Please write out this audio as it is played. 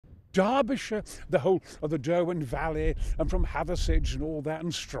Derbyshire, the whole of the Derwent Valley, and from Hathersage and all that,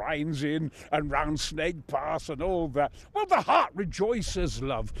 and Strines Inn, and round Snake Pass and all that. Well, the heart rejoices,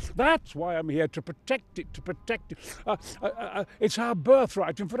 love. That's why I'm here, to protect it, to protect it. It's our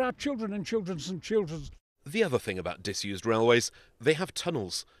birthright, and for our children and children's and children's. The other thing about disused railways, they have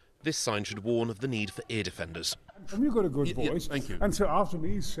tunnels. This sign should warn of the need for ear defenders. And you've got a good voice. Thank you. And so after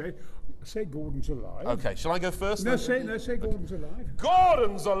me, say Gordon's alive. OK, shall I go first? No, say Gordon's alive.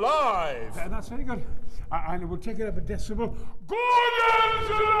 Gordon's alive! And that's very good. And we'll take it up a decibel. Gordon's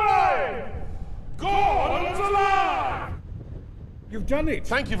alive! Gordon's alive! You've done it.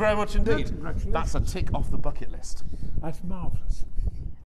 Thank you very much indeed. Congratulations. That's a tick off the bucket list. That's marvellous.